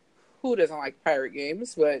who doesn't like pirate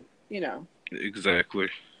games? But you know, exactly.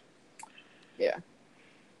 Yeah,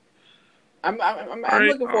 I'm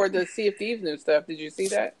looking forward to Sea of Thieves new stuff. Did you see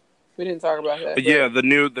that? We didn't talk about that. Yeah, the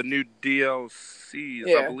new DLCs.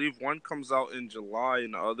 Yeah. I believe one comes out in July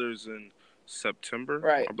and the others in September.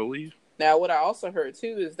 Right. I believe. Now, what I also heard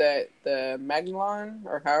too is that the Magellan,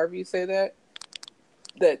 or however you say that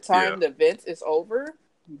timed event is over,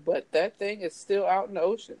 but that thing is still out in the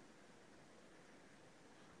ocean.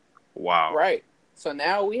 Wow. Right. So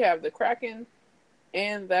now we have the Kraken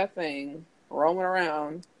and that thing roaming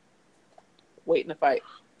around, waiting to fight.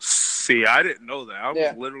 See, I didn't know that. I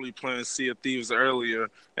was literally playing Sea of Thieves earlier,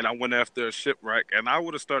 and I went after a shipwreck, and I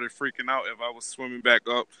would have started freaking out if I was swimming back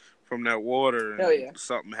up from that water and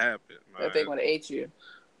something happened. Man. That thing would have ate you.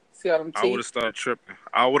 See all them teeth? I would have started tripping.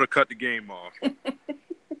 I would have cut the game off.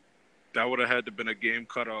 That would have had to been a game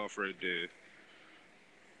cut off right there.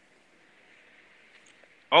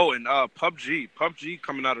 Oh, and PUBG. PUBG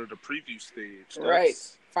coming out of the preview stage. Right.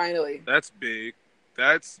 Finally. That's big.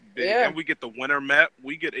 That's big. Yeah. And we get the winter map.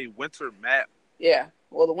 We get a winter map. Yeah.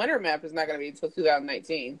 Well, the winter map is not going to be until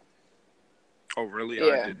 2019. Oh, really?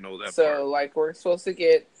 Yeah. I didn't know that so, part. like, we're supposed to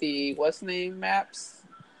get the what's-name maps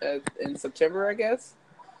in September, I guess.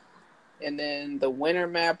 And then the winter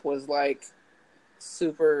map was, like,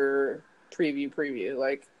 super preview.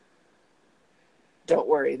 Like, don't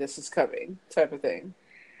worry, this is coming type of thing.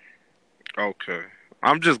 Okay.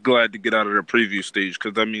 I'm just glad to get out of the preview stage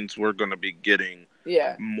because that means we're going to be getting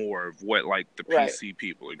more of what, like, the PC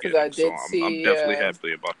people are getting. I did see, I'm definitely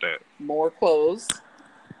happy about that. More clothes.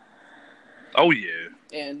 Oh, yeah.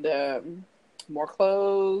 And more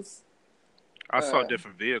clothes. I saw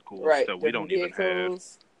different vehicles that we don't even have.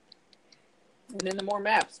 And then the more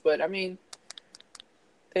maps. But, I mean,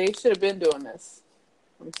 they should have been doing this.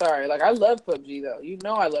 I'm sorry. Like, I love PUBG, though. You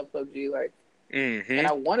know I love PUBG. Like, and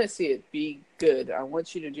I want to see it be good. I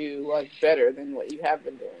want you to do, like, better than what you have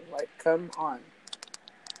been doing. Like, come on.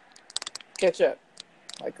 Catch up.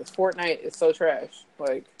 Like, because Fortnite is so trash.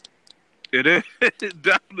 Like, It is. It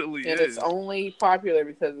definitely And is. it's only popular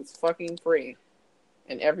because it's fucking free.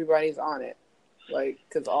 And everybody's on it. Like,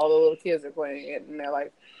 because all the little kids are playing it. And they're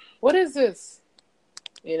like, what is this?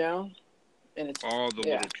 You know? And it's All the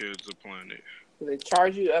little kids are playing it. So they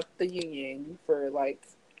charge you up the yin for, like,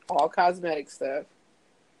 all cosmetic stuff.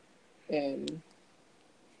 And,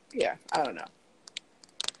 yeah, I don't know.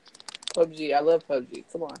 PUBG, I love PUBG.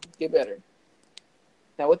 Come on, get better.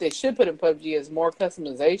 Now, what they should put in PUBG is more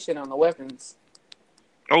customization on the weapons.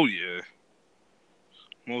 Oh, yeah.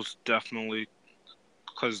 Most definitely.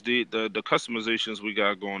 Because the customizations we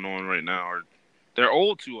got going on right now they're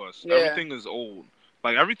old to us. Yeah. Everything is old.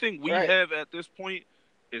 Like, everything we Right. have at this point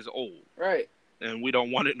is old. Right. And we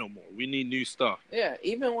don't want it no more. We need new stuff. Yeah,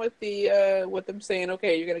 even with the with them saying,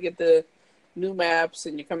 okay, you're gonna get the new maps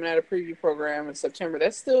and you're coming out of preview program in September.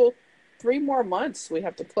 That's still 3 more months we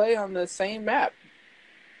have to play on the same map.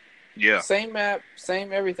 Yeah. Same map,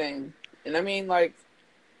 same everything. And I mean, like,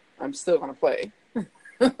 I'm still gonna play,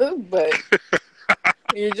 but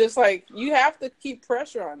you're just like, you have to keep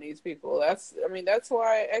pressure on these people. That's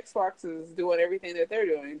why Xbox is doing everything that they're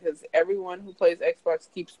doing, because everyone who plays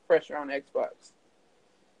Xbox keeps pressure on Xbox.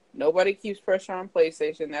 Nobody keeps pressure on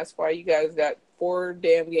PlayStation. That's why you guys got 4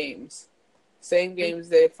 damn games. Same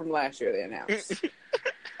games from last year they announced.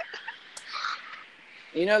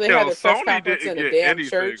 You know, they had a press conference in a damn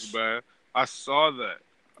church. Man. I saw that.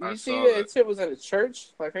 You see that shit was at a church?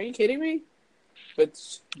 Like, are you kidding me? But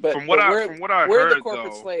from what I heard, we're the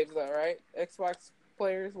corporate slaves, though, right? Xbox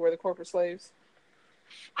players, we're the corporate slaves.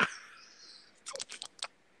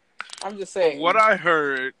 I'm just saying. From what I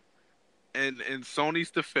heard, in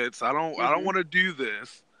Sony's defense, I don't want to do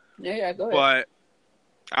this. Yeah, go ahead. But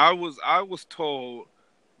I was told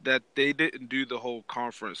that they didn't do the whole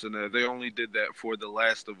conference and that they only did that for The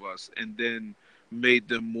Last of Us and then made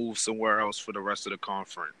them move somewhere else for the rest of the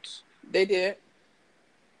conference. They did.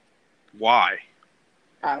 Why?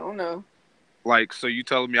 I don't know. Like, so you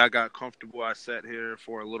telling me I got comfortable, I sat here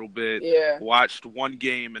for a little bit, watched one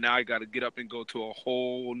game, and now I got to get up and go to a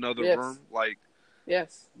whole nother room? Like,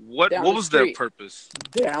 yes. What was their purpose?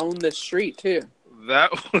 Down the street, too.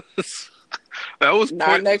 That was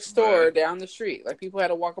not next door, man. Down the street. Like, people had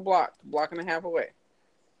to walk a block and a half away.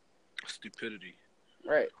 Stupidity.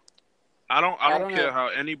 Right. I don't care how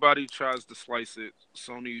anybody tries to slice it.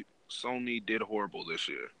 Sony did horrible this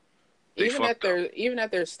year. Even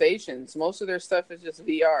at their stations, most of their stuff is just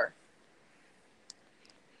VR.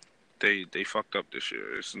 They fucked up this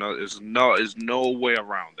year. There's no way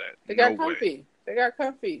around that. They got comfy. They got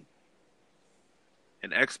comfy.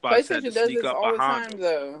 And Xbox had to sneak up all behind the time,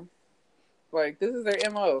 though. Like, this is their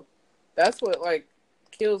MO. That's what, like,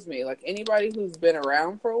 kills me. Like, anybody who's been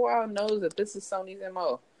around for a while knows that this is Sony's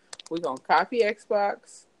MO. We're going to copy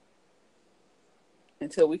Xbox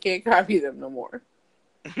until we can't copy them no more.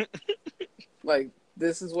 Like,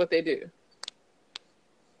 this is what they do.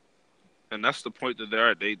 And that's the point that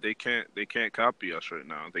they're at. They can't copy us right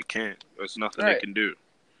now. They can't. There's nothing they can do.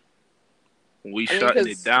 We shutting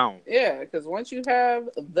it down. Yeah, because once you have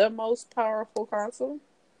the most powerful console,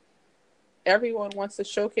 everyone wants to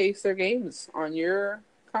showcase their games on your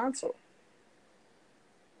console.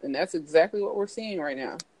 And that's exactly what we're seeing right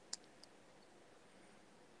now.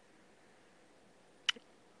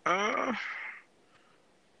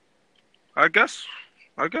 I guess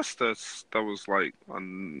that was like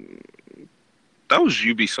that was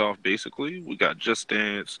Ubisoft basically. We got Just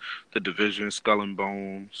Dance, The Division, Skull and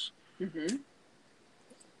Bones. Mm-hmm.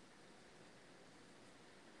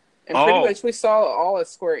 And pretty much we saw all of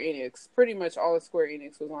Square Enix. Pretty much all of Square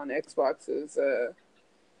Enix was on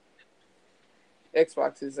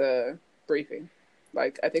Xbox's briefing.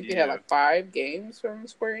 Like, I think they had like 5 games from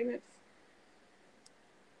Square Enix.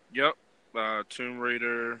 Yep. Tomb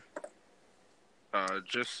Raider.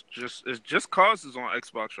 Just Cause is on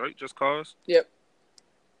Xbox, right? Just Cause? Yep.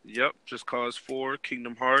 Just Cause 4,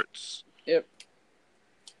 Kingdom Hearts. Yep.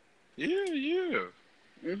 Yeah.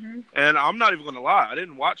 Mm-hmm. And I'm not even gonna lie, I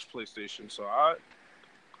didn't watch PlayStation, so I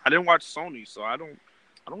didn't watch Sony, so I don't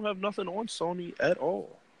have nothing on Sony at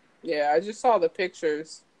all. Yeah, I just saw the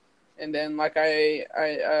pictures, and then like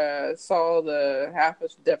I saw the half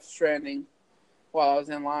of Death Stranding while I was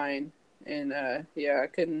in line, and I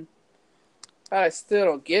couldn't. I still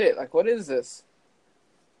don't get it. Like, what is this?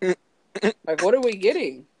 Like, what are we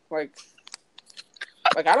getting? Like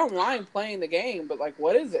I don't mind playing the game, but like,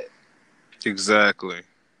 what is it? Exactly.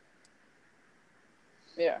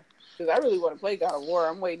 Yeah, because I really want to play God of War.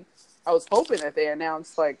 I'm waiting. I was hoping that they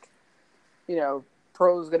announced, like,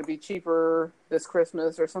 Pro is going to be cheaper this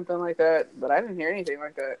Christmas or something like that, but I didn't hear anything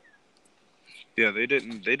like that. Yeah, they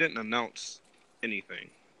didn't announce anything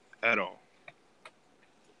at all.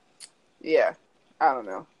 Yeah, I don't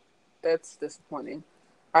know. That's disappointing.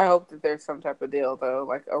 I hope that there's some type of deal though,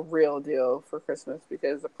 like a real deal for Christmas,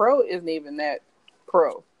 because the Pro isn't even that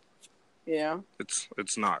pro. You know?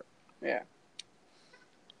 It's not. Yeah.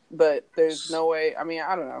 But there's no way. I mean,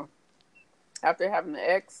 I don't know. After having the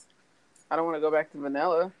X, I don't want to go back to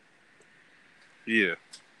vanilla. Yeah.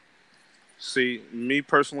 See, me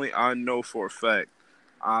personally, I know for a fact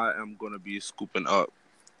I am gonna be scooping up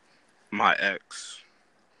my X.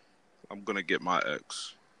 I'm gonna get my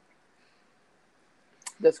X.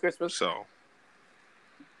 This Christmas. So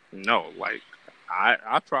no, like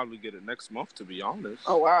I probably get it next month, to be honest.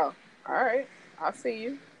 Oh wow! All right, I see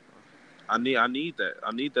you. I need that.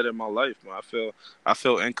 I need that in my life, man. I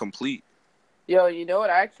feel incomplete. Yo, you know what?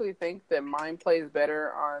 I actually think that mine plays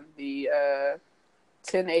better on the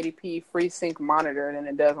 1080p FreeSync monitor than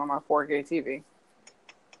it does on my 4K TV.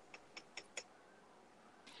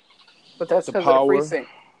 But that's because of the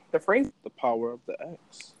FreeSync. The power of the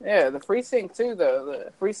X. Yeah, the FreeSync too. Though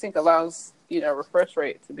the FreeSync allows refresh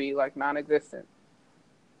rate to be like non-existent.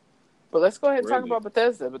 But let's go ahead and talk about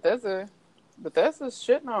Bethesda. Bethesda's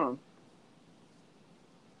shitting on them.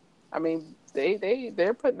 I mean,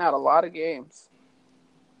 they're putting out a lot of games.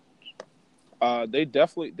 They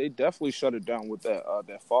definitely shut it down with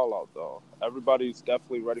that Fallout though. Everybody's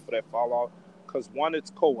definitely ready for that Fallout because one,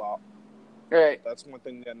 it's co-op. Right. That's one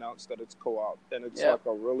thing they announced, that it's co-op, and it's like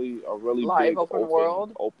a really live big open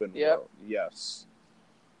world. Open world. Yes.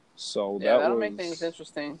 So that'll make things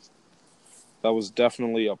interesting. That was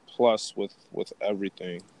definitely a plus with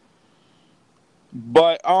everything.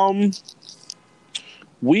 But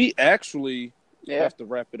we actually have to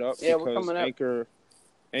wrap it up because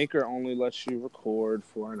Anchor only lets you record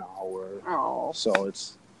for an hour. Oh. So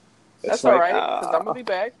it's that's like, all right, because I'm gonna be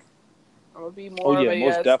back. I'm gonna be more of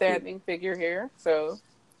a standing figure here. So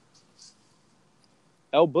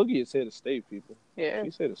L Boogie is here to stay, people. Yeah,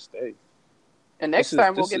 she's here to stay. And next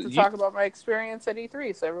time we'll get to talk about my experience at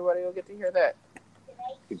E3, so everybody will get to hear that.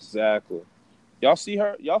 Exactly. Y'all see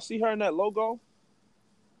her? Y'all see her in that logo?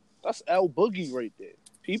 That's L Boogie right there.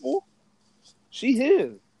 People, she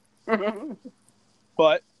here.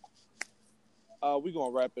 But we're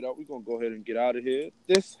going to wrap it up. We're going to go ahead and get out of here.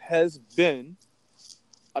 This has been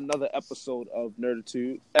another episode of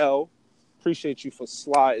Nerditude. L, appreciate you for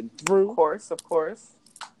sliding through. Of course.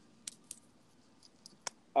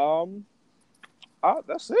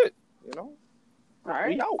 That's it. All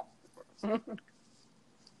right. We out.